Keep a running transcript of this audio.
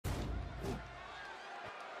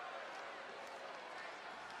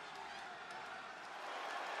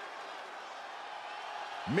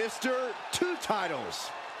Mr. Two Titles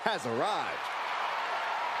has arrived.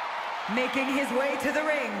 Making his way to the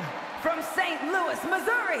ring from St. Louis,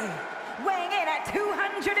 Missouri, weighing in at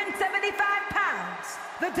 275 pounds,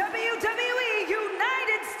 the WWE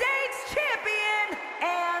United States Champion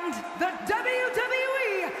and the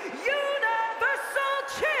WWE Universal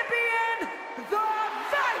Champion, the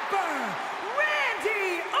Viper,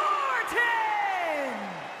 Randy Orton!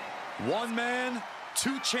 One man,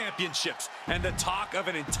 two championships, and the talk of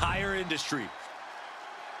an entire industry.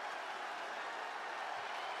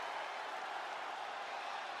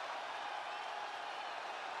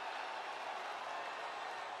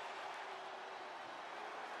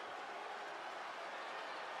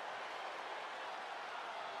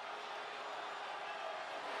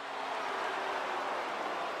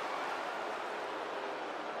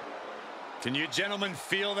 Can you gentlemen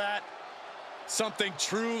feel that? Something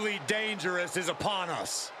truly dangerous is upon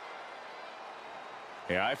us.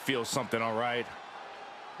 Yeah, I feel something all right.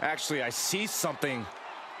 Actually, I see something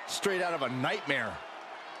straight out of a nightmare.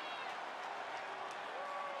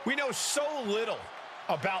 We know so little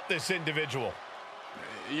about this individual.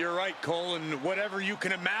 You're right, Cole, and whatever you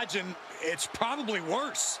can imagine, it's probably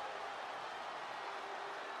worse.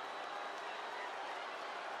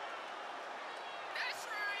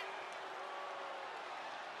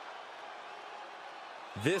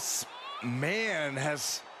 This man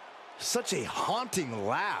has such a haunting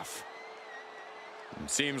laugh.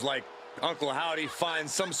 Seems like Uncle Howdy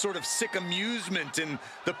finds some sort of sick amusement in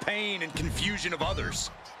the pain and confusion of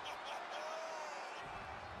others.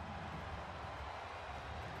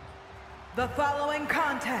 The following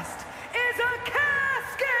contest is a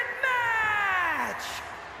casket match!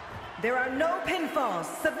 There are no pinfalls,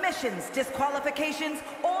 submissions, disqualifications,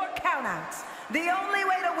 or countouts. The only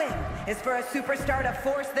way to win is for a superstar to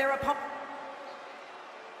force their opponent.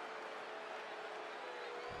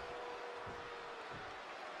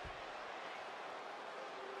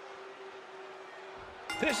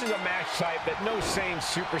 This is a match type that no sane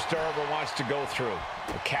superstar ever wants to go through.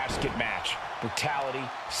 A casket match. Brutality,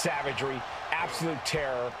 savagery, absolute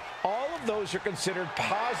terror. All of those are considered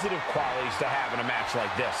positive qualities to have in a match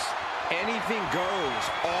like this. Anything goes,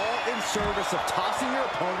 all in service of tossing your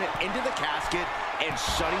opponent into the casket and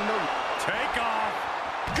shutting the... Take off!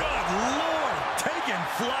 Good Lord! Taking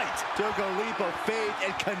flight! Took a leap of faith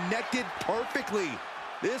and connected perfectly.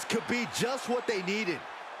 This could be just what they needed.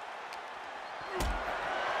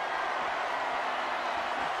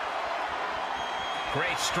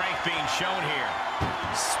 Great strength being shown here.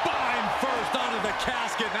 Spine first onto the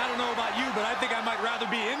casket. And I don't know about you, but I think I might rather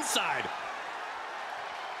be inside.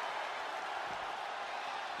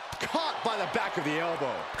 Caught by the back of the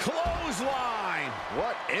elbow. Clothesline.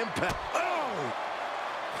 What impact. Oh!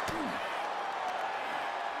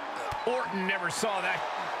 Orton never saw that.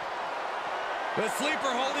 The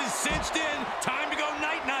sleeper hold is cinched in. Time to go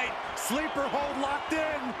night-night. Sleeper hold locked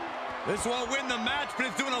in. This won't win the match, but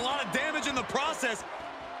it's doing a lot of damage in the process.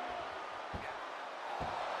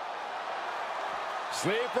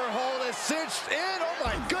 Sleeper hold is cinched in. Oh,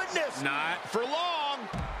 my goodness. Not for long.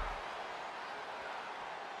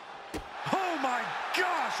 Oh, my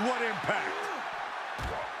gosh, what impact.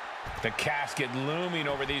 The casket looming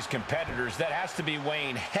over these competitors. That has to be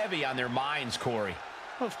weighing heavy on their minds, Corey.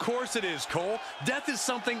 Of course it is, Cole. Death is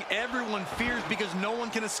something everyone fears because no one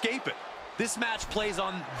can escape it. This match plays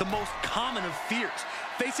on the most common of fears.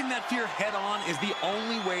 Facing that fear head-on is the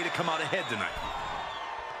only way to come out ahead tonight.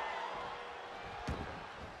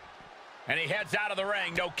 And he heads out of the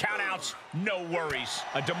ring. No countouts, no worries.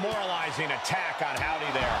 A demoralizing attack on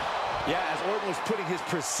Howdy there. Yeah, as Orton was putting his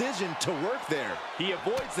precision to work there, he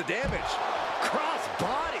avoids the damage. Cross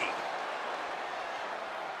body.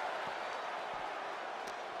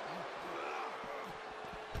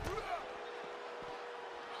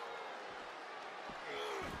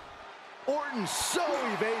 Orton so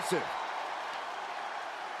evasive.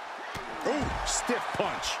 Ooh, stiff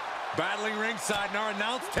punch. Battling ringside and our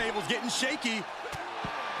announce table's getting shaky.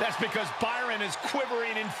 That's because Byron is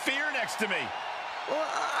quivering in fear next to me. Well,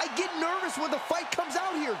 I get nervous when the fight comes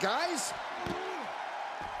out here, guys.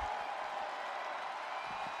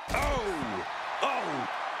 Oh! Oh!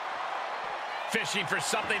 Fishing for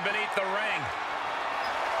something beneath the ring.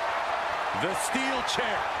 The steel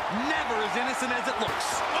chair, never as innocent as it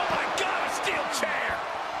looks. Oh my God, a steel chair!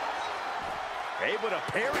 Able to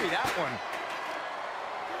parry that one.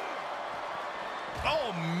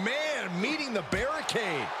 Oh man, meeting the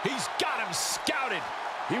barricade. He's got him scouted.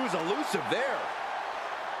 He was elusive there.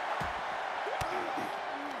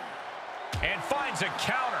 And finds a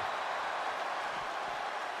counter.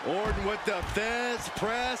 Orton with the Fez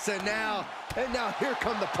press, and now here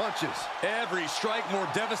come the punches. Every strike more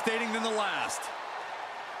devastating than the last.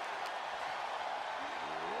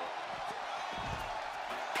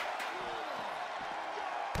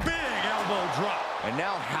 Big elbow drop. And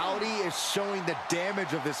now Howdy is showing the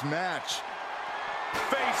damage of this match.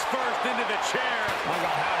 Face first into the chair.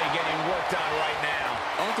 Uncle Howdy getting worked on right now.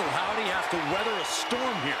 Uncle Howdy has to weather a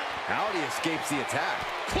storm here. Howdy escapes the attack.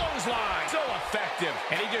 Clothesline. So effective.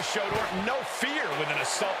 And he just showed Orton no fear with an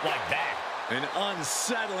assault like that. An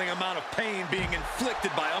unsettling amount of pain being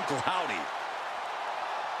inflicted by Uncle Howdy.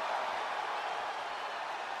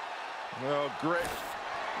 Oh, great.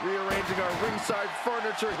 Rearranging our ringside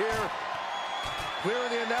furniture here.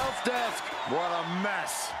 Clearing the announce desk. What a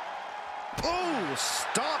mess. Ooh,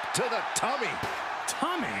 stop to the tummy.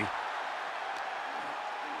 Tummy?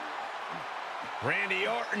 Randy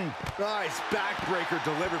Orton. Nice backbreaker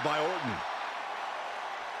delivered by Orton.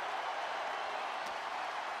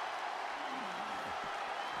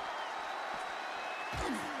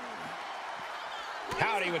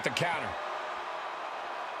 Howdy with the counter.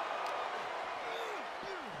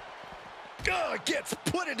 Gets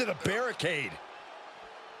put into the barricade.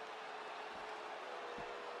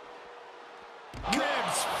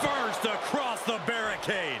 Ribs first across the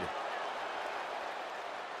barricade.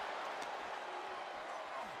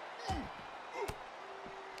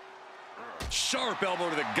 Sharp elbow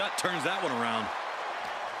to the gut turns that one around.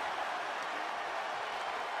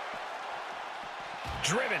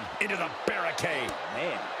 Driven into the barricade.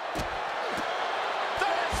 Man.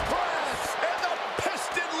 There's press and the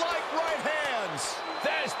piston-like right hands.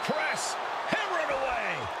 There's press. Hammering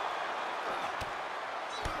away.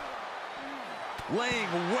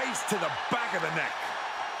 Laying waste to the back of the neck.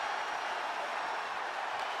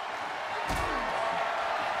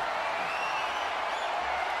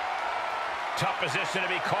 Tough position to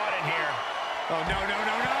be caught in here. Oh, no, no,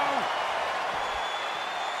 no, no.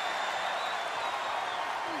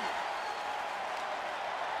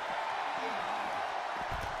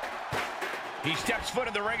 He steps foot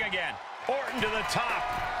in the ring again. Orton to the top.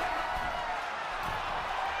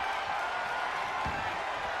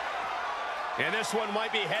 And this one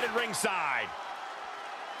might be headed ringside.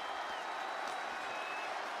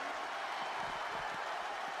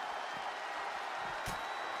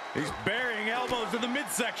 He's burying elbows in the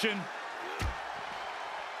midsection.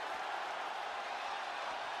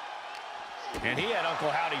 And he had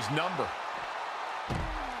Uncle Howdy's number.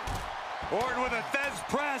 Orton with a Thez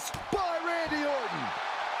press. By Randy Orton.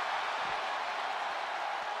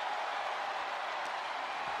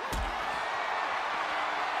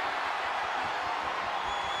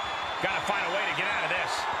 Got to find a way to get out of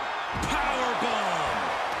this. Powerbomb.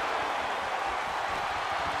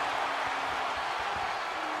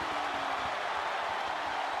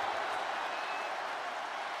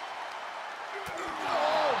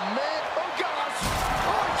 Oh, man. Oh, gosh.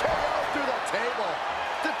 RKO through the table.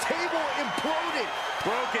 The table imploded.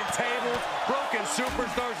 Broken tables, broken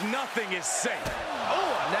superstars, nothing is safe.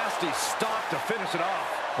 Oh, a nasty stop to finish it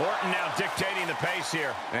off. Orton now dictating the pace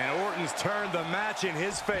here. And Orton's turned the match in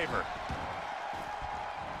his favor.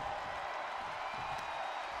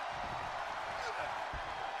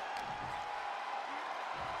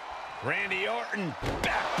 Randy Orton,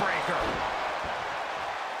 backbreaker.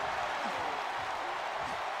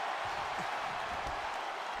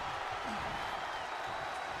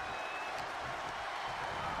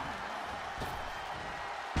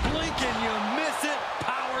 Blink and you miss it.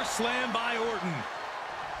 Power slam by Orton.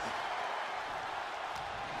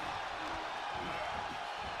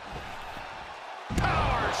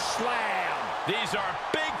 Power slam. These are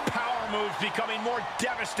big power moves becoming more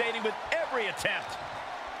devastating with every attempt.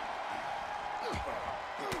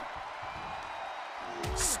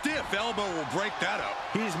 Stiff elbow will break that up.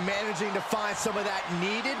 He's managing to find some of that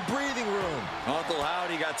needed breathing room. Uncle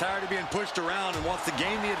Howdy got tired of being pushed around and wants to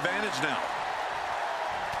gain the advantage now.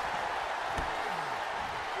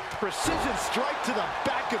 Precision strike to the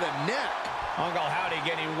back of the neck. Uncle Howdy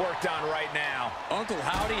getting worked on right now. Uncle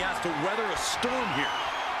Howdy has to weather a storm here.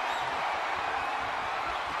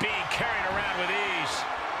 Being carried around with ease.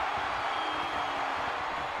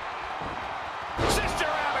 Sister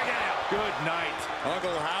Abigail. Good night.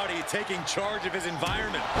 Uncle Howdy taking charge of his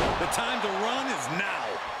environment. The time to run is now.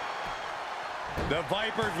 The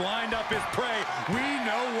Vipers lined up his prey. We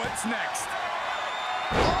know what's next.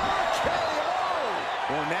 RKO!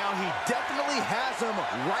 Well, now he definitely has him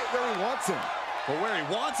right where he wants him. But where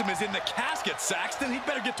he wants him is in the casket, Saxton. He'd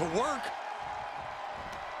better get to work.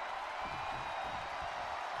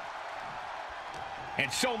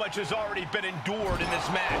 And so much has already been endured in this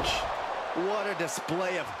match. What a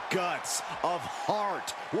display of guts, of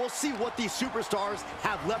heart. We'll see what these superstars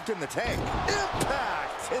have left in the tank.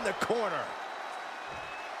 Impact in the corner.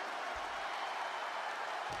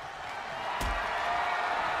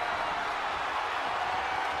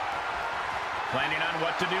 Planning on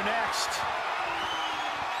what to do next.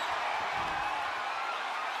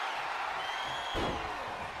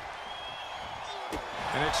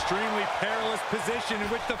 An extremely perilous position in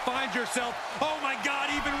which to find yourself. Oh my God,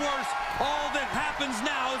 even worse. All that happens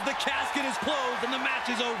now is the casket is closed and the match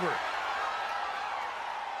is over.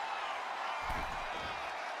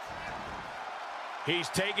 He's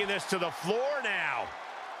taking this to the floor now.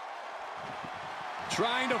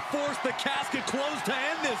 Trying to force the casket closed to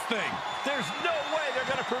end this thing. There's no way they're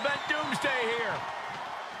going to prevent Doomsday here.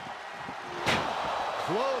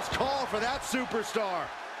 Close call for that superstar.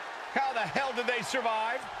 How the hell did they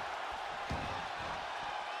survive?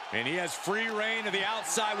 And he has free reign to the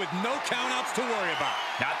outside with no countouts to worry about.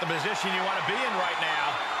 Not the position you want to be in right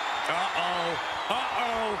now. Uh-oh.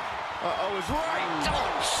 Uh-oh. Uh-oh is right.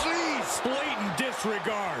 Oh, jeez. Blatant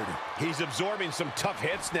disregard. He's absorbing some tough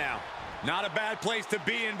hits now. Not a bad place to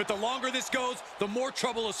be in, but the longer this goes, the more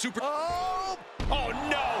trouble a super... Oh! Oh,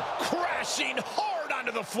 no! Crashing hard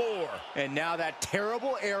onto the floor. And now that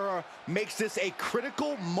terrible error makes this a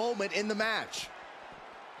critical moment in the match.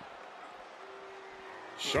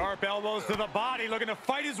 Sharp elbows to the body, looking to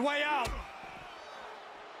fight his way out.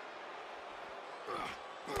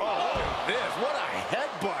 Oh, look at this. What a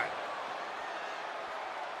headbutt.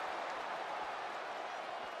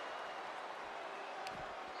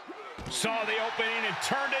 Saw the opening and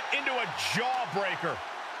turned it into a jawbreaker.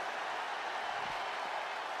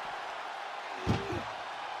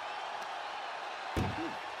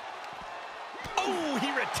 Oh,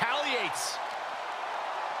 he retaliates.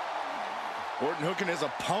 Orton hooking his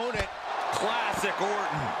opponent. Classic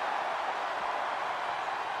Orton.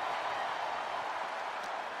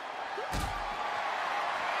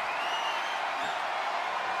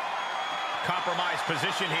 Compromised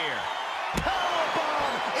position here.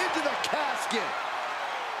 Powerbomb into the casket.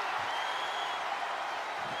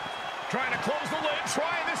 Trying to close the lid.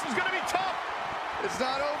 This is going to be tough. It's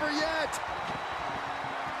not over yet.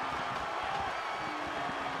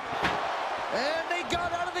 And they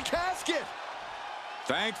got out of the casket.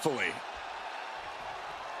 Thankfully.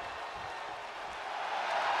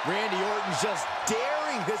 Randy Orton's just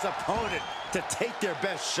daring his opponent to take their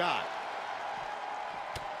best shot.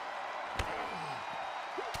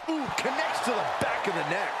 Ooh, connects to the back of the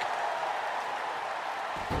neck.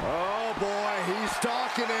 Oh boy, he's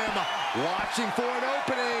stalking him. Watching for an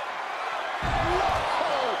opening.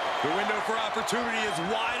 Whoa! The window for opportunity is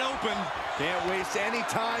wide open. Can't waste any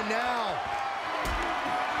time now.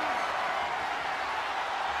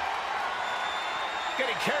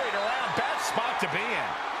 Getting carried around, bad spot to be in.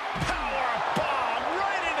 Power bomb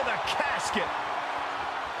right into the casket.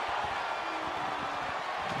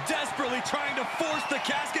 Desperately trying to force the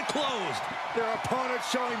casket closed. Their opponent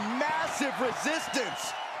showing massive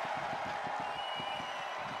resistance.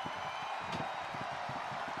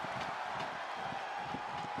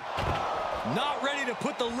 Not ready to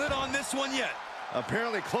put the lid on this one yet.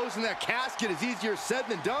 Apparently closing that casket is easier said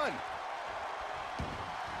than done.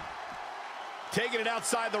 Taking it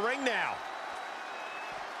outside the ring now.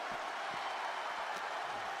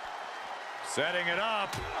 Setting it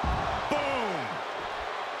up. Boom.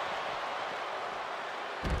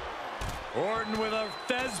 Orton with a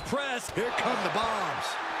Fez press. Here come the bombs.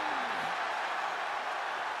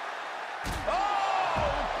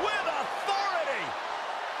 Oh, with authority.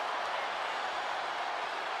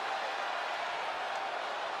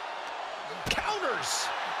 Counters.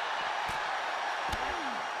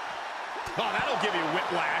 Oh, that'll give you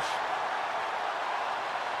whiplash.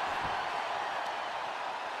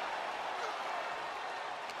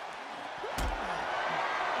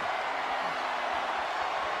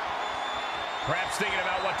 Perhaps thinking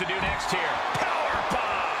about what to do next here. Power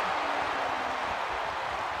bomb!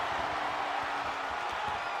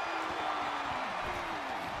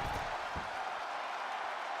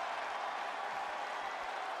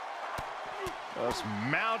 Just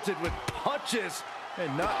mounted with punches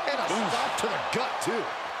and a stop to the gut too.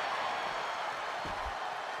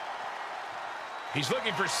 He's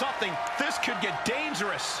looking for something. This could get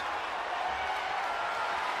dangerous.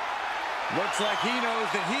 Looks like he knows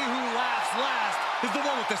that he who laughs last is the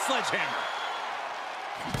one with the sledgehammer.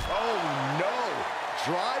 Oh no!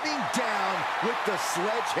 Driving down with the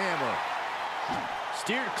sledgehammer.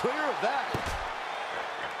 Steered clear of that.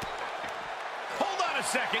 Hold on a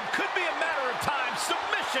second. Could be a matter of time.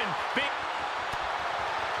 Submission.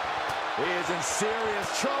 He is in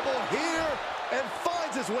serious trouble here and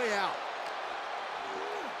finds his way out.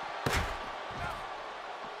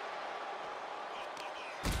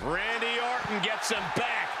 Randy Orton gets him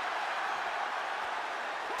back.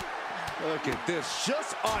 Look at this,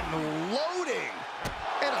 just unloading.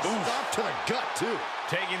 And a stop to the gut, too.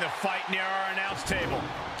 Taking the fight near our announce table.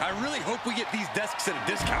 I really hope we get these desks at a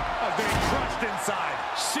discount. Being crushed inside.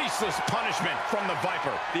 Ceaseless punishment from the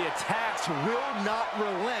Viper. The attacks will not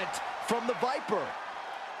relent from the Viper.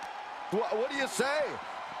 What do you say?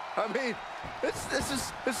 I mean,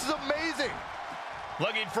 this is amazing.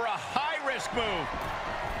 Looking for a high-risk move.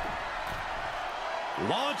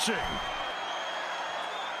 Launching.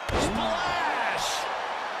 Splash!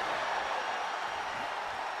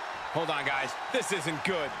 Hold on, guys. This isn't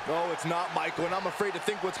good. No, it's not, Michael, and I'm afraid to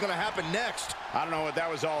think what's going to happen next. I don't know what that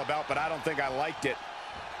was all about, but I don't think I liked it.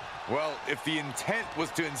 Well, if the intent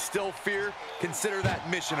was to instill fear, consider that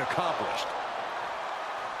mission accomplished.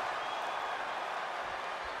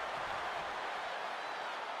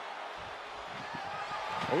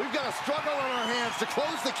 Well, we've got a struggle on our hands to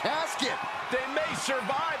close the casket. They may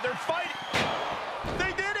survive. They're fighting.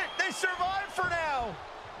 They did it. They survived for now.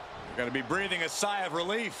 You're going to be breathing a sigh of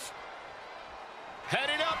relief.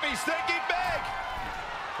 Heading up. He's thinking big.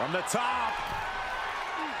 From the top.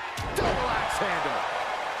 Double axe handle.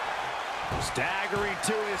 Staggering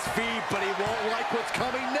to his feet, but he won't like what's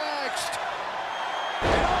coming next.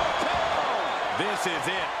 This is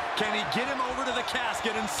it. Can he get him over to the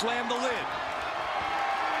casket and slam the lid?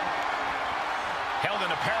 Held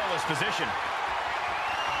in a perilous position.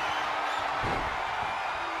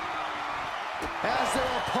 As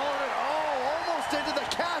their opponent, almost into the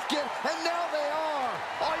casket, and now they are.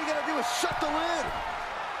 All you gotta do is shut the lid.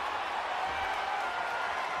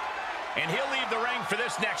 And he'll leave the ring for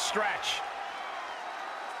this next stretch.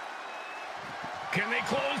 Can they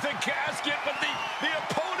close the casket? But the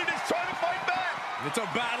opponent is trying to fight back. It's a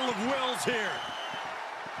battle of wills here.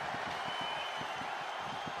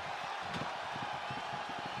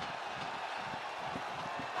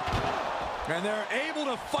 And they're able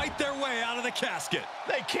to fight their way out of the casket.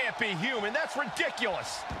 They can't be human. That's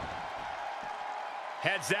ridiculous.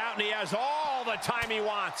 Heads out, and he has all the time he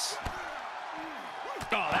wants.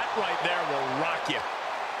 Oh, that right there will rock you.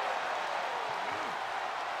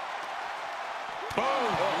 Boom!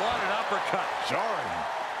 Oh, what an uppercut. Jarring.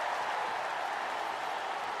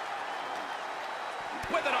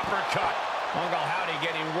 With an uppercut. Uncle Howdy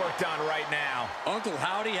getting worked on right now. Uncle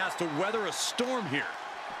Howdy has to weather a storm here.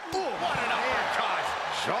 Ooh, what an uppercut.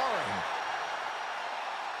 Jarring.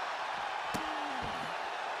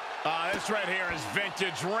 This right here is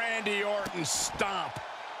vintage Randy Orton stomp.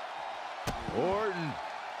 Orton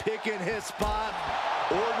picking his spot.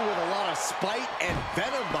 Orton with a lot of spite and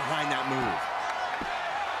venom behind that move.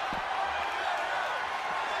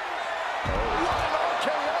 What an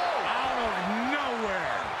RKO! Out of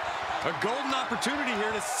nowhere. A golden opportunity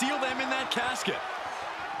here to seal them in that casket.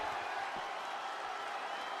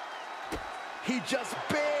 He just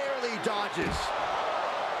barely dodges.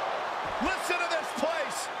 Listen to this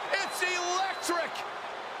place. It's electric.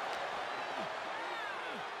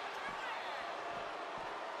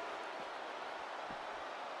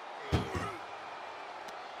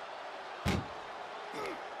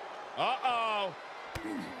 Uh-oh.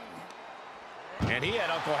 And he had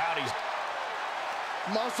Uncle Howdy's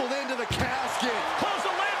Muscled into the casket. close the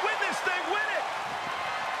lid, win this thing, win it.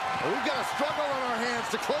 We've got a struggle on our hands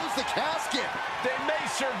to close the casket. They may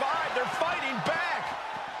survive. They're fighting back.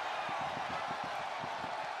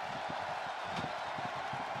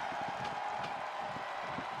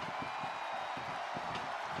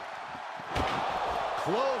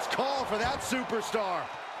 Close call for that superstar.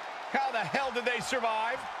 How the hell did they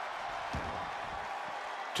survive?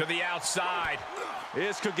 To the outside.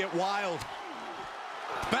 This could get wild.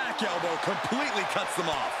 Back elbow completely cuts them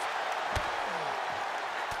off.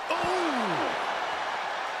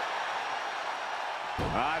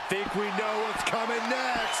 I think we know what's coming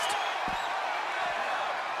next.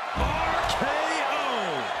 RKO!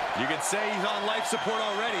 You could say he's on life support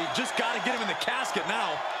already. Just got to get him in the casket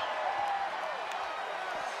now.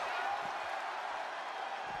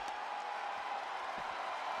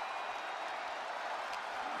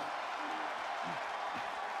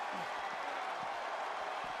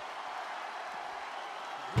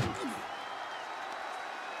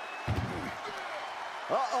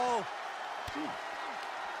 Uh-oh.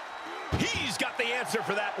 He's got the answer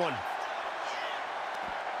for that one.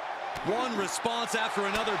 One response after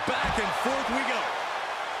another. Back and forth we go.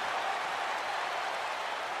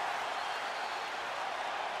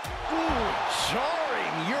 Ooh,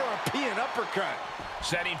 jarring European uppercut.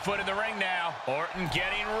 Setting foot in the ring now. Orton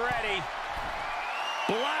getting ready.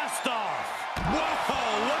 Blast off.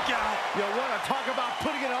 Whoa, look out. You want to talk about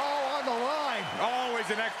putting it all on the line. Always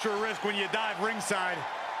an extra risk when you dive ringside.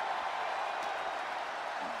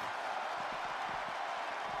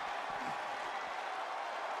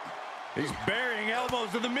 He's burying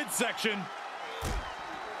elbows to the midsection.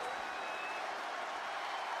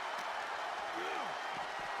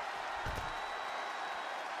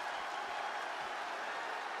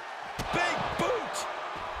 Big boot.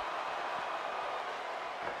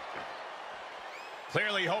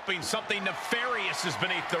 Clearly hoping something nefarious is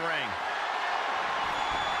beneath the ring.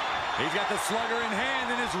 He's got the slugger in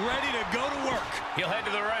hand and is ready to go to work. He'll head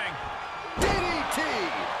to the ring. DDT.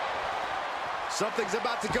 Something's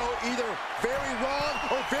about to go either very wrong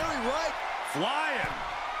or very right. Flying.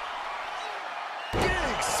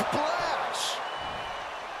 Big splash.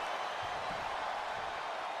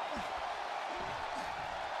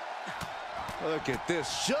 Look at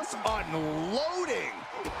this, just unloading.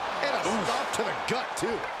 And a stop to the gut,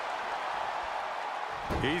 too.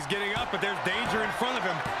 He's getting up, but there's danger in front of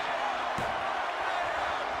him.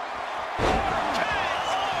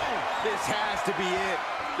 This has to be it.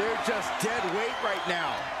 They're just dead weight right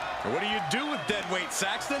now. What do you do with dead weight,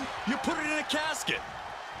 Saxton? You put it in a casket.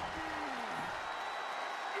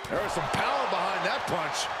 There's some power behind that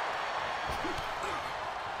punch.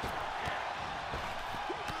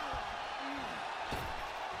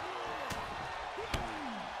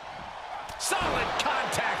 Solid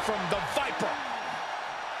contact from the Viper.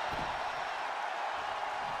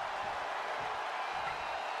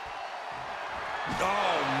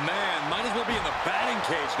 Oh, man, might as well be in the batting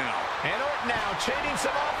cage now. And Orton now chaining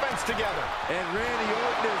some offense together. And Randy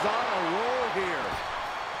Orton is on a roll here.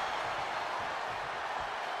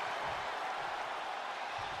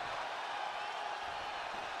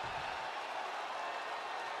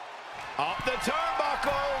 Up the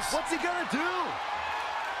turnbuckles. What's he gonna do?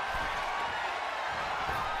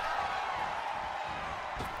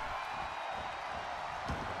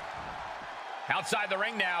 Outside the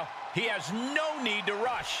ring now. He has no need to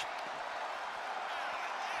rush.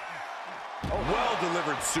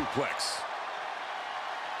 Well-delivered suplex.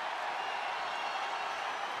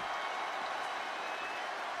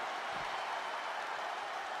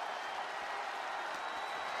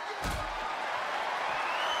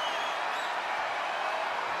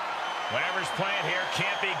 Whatever's playing here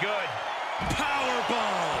can't be good.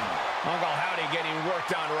 Powerbomb. Uncle Howdy getting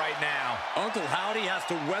worked on right now. Uncle Howdy has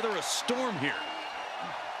to weather a storm here.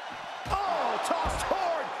 Oh, tossed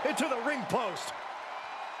hard into the ring post.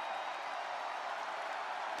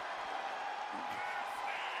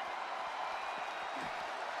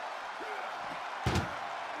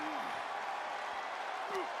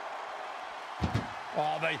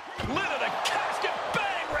 Oh, the lid of the casket,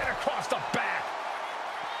 bang, right across the back.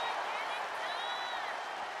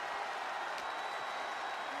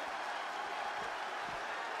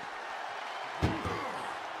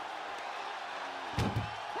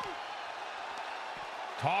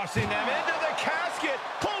 Tossing them into the casket.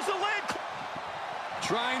 Close the lid.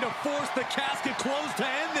 Trying to force the casket closed to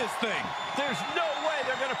end this thing. There's no way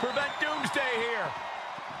they're going to prevent Doomsday here.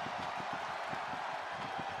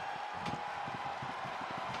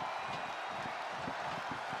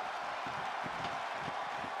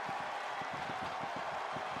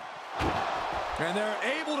 And they're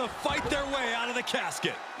able to fight their way out of the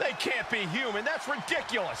casket. They can't be human. That's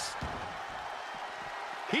ridiculous.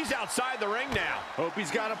 He's outside the ring now. Hope he's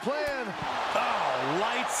got a plan. Oh,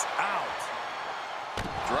 lights out.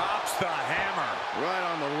 Drops the hammer. Right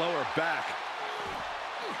on the lower back.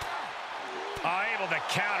 Able to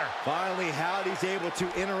counter. Finally, Howdy's able to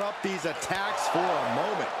interrupt these attacks for a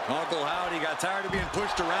moment. Uncle Howdy got tired of being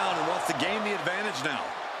pushed around and wants to gain the advantage now.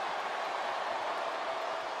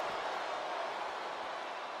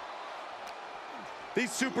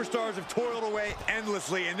 These superstars have toiled away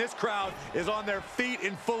endlessly, and this crowd is on their feet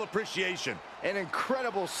in full appreciation. An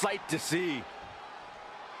incredible sight to see.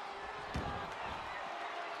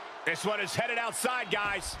 This one is headed outside,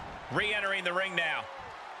 guys. Re-entering the ring now.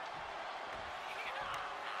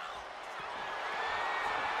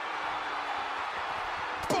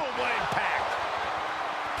 Boom, what impact.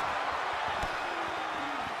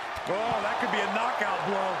 Oh, that could be a knockout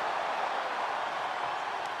blow.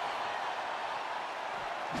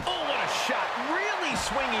 Oh, what a shot. Really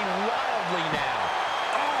swinging wildly now.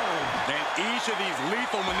 Oh, and each of these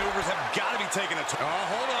lethal maneuvers have got to be taken a turn. Oh,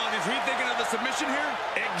 hold on. Is he thinking of the submission here?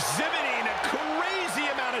 Exhibiting a crazy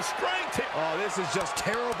amount of strength. Oh, this is just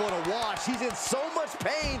terrible to watch. He's in so much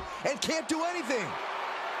pain and can't do anything.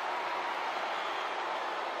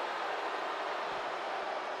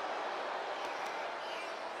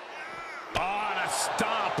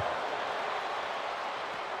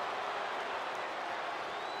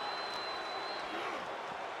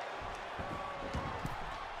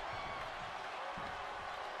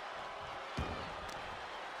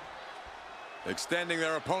 Extending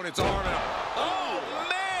their opponent's arm. Oh,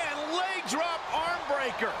 man! Leg drop arm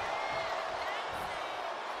breaker.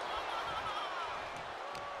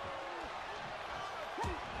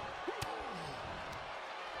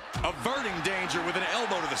 Averting danger with an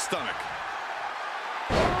elbow to the stomach.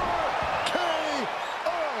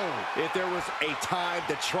 If there was a time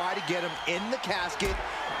to try to get him in the casket,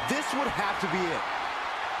 this would have to be it.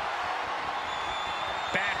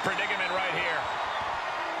 Bad predicament right here.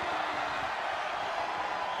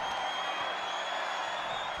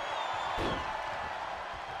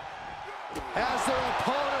 As their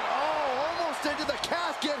opponent, almost into the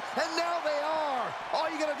casket, and now they are. All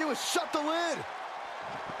you gotta do is shut the lid.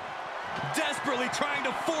 Desperately trying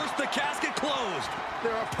to force the casket closed.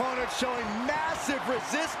 Their opponent showing massive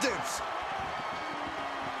resistance.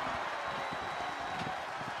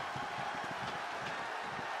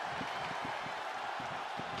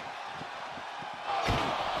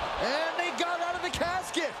 And they got out of the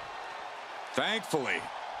casket. Thankfully.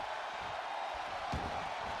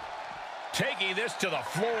 Taking this to the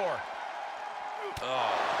floor.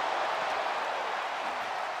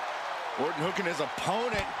 Orton hooking his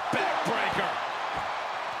opponent. Backbreaker.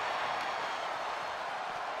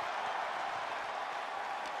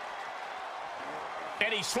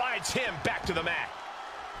 And he slides him back to the mat.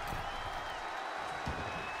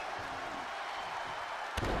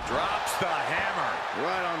 Drops the hammer.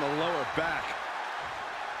 Right on the lower back.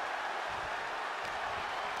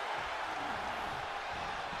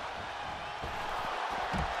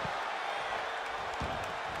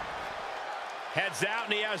 Heads out,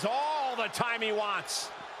 and he has all the time he wants.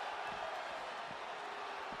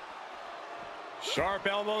 Sharp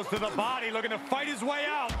elbows to the body, looking to fight his way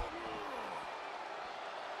out.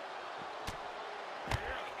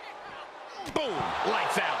 Boom,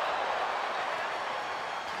 lights out.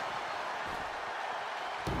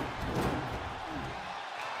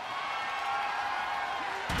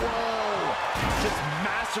 Whoa, just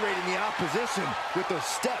macerating the opposition with those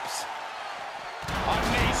steps. A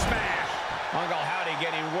knee smash. Uncle Howdy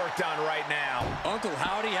getting worked on right now. Uncle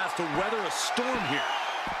Howdy has to weather a storm here.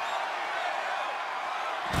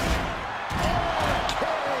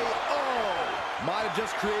 KO! Might have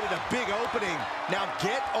just created a big opening. Now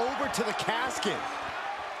get over to the casket.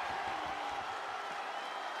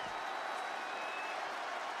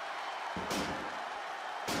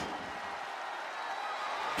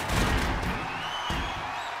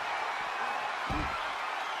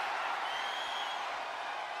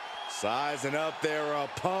 Sizing up their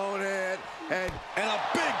opponent, and a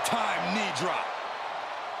big-time knee drop.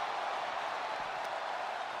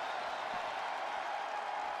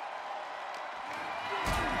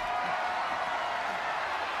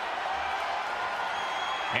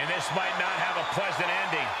 And this might not have a pleasant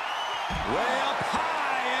ending. Way up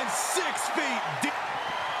high and 6 feet deep.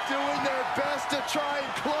 doing their best to try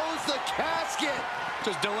and close the casket.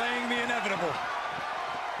 Just delaying the inevitable.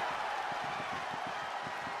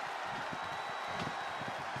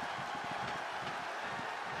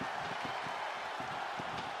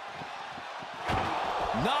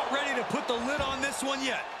 Not ready to put the lid on this one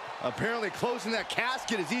yet. Apparently closing that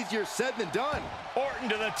casket is easier said than done. Orton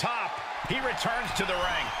to the top. He returns to the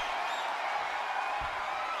ring.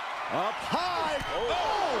 Up high.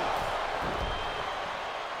 Oh!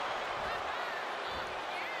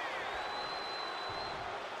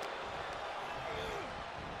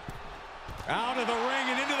 Out of the ring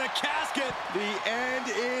and into the casket. The end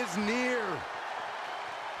is near.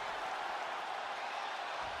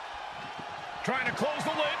 Trying to close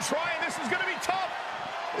the lid. This is going to be tough.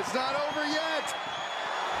 It's not over yet.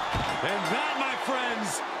 And that, my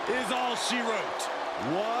friends, is all she wrote.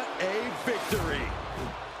 What a victory.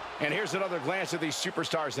 And here's another glance at these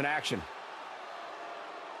superstars in action.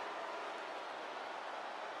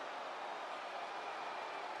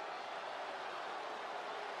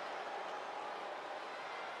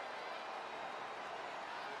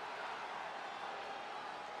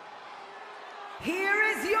 Here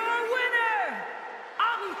is your winner,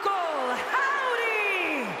 Uncle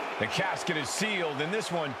Howdy! The casket is sealed, and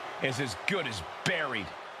this one is as good as buried.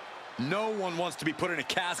 No one wants to be put in a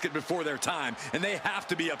casket before their time, and they have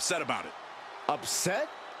to be upset about it. Upset?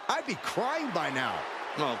 I'd be crying by now.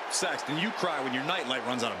 Well, Saxton, you cry when your nightlight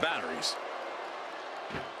runs out of batteries.